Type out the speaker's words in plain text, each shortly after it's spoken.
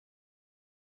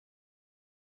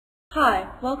Hi,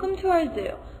 welcome to our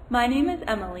zoo. My name is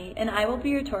Emily and I will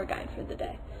be your tour guide for the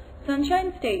day.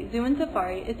 Sunshine State Zoo and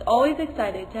Safari is always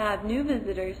excited to have new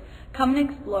visitors come and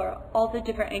explore all the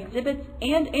different exhibits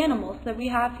and animals that we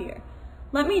have here.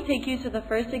 Let me take you to the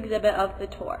first exhibit of the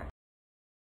tour.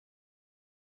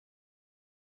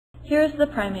 Here is the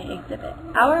primate exhibit.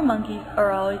 Our monkeys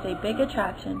are always a big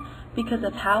attraction because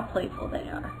of how playful they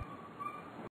are.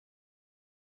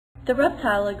 The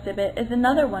reptile exhibit is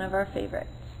another one of our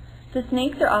favorites. The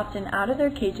snakes are often out of their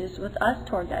cages with us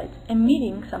tour guides and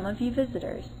meeting some of you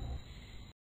visitors.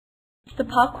 The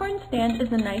popcorn stand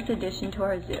is a nice addition to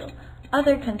our zoo.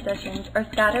 Other concessions are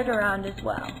scattered around as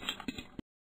well.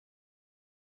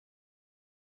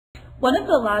 One of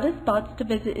the loudest spots to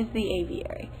visit is the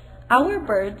aviary. Our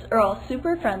birds are all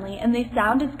super friendly and they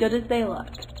sound as good as they look.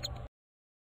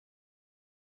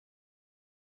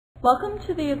 Welcome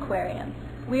to the aquarium.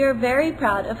 We are very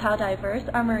proud of how diverse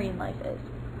our marine life is.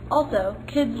 Also,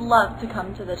 kids love to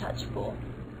come to the touch pool.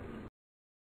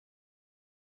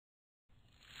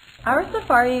 Our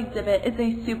safari exhibit is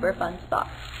a super fun spot.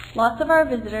 Lots of our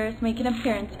visitors make an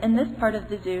appearance in this part of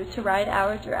the zoo to ride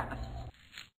our giraffes.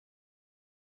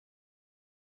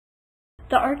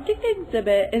 The Arctic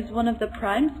exhibit is one of the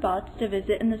prime spots to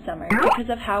visit in the summer because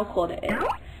of how cold it is.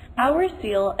 Our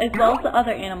seal, as well as the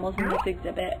other animals in this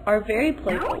exhibit, are very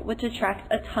playful, which attracts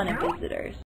a ton of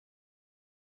visitors.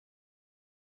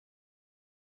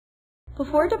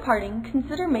 Before departing,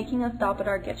 consider making a stop at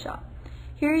our gift shop.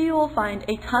 Here you will find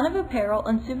a ton of apparel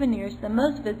and souvenirs that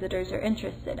most visitors are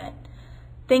interested in.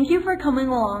 Thank you for coming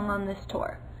along on this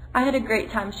tour. I had a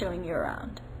great time showing you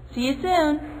around. See you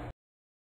soon!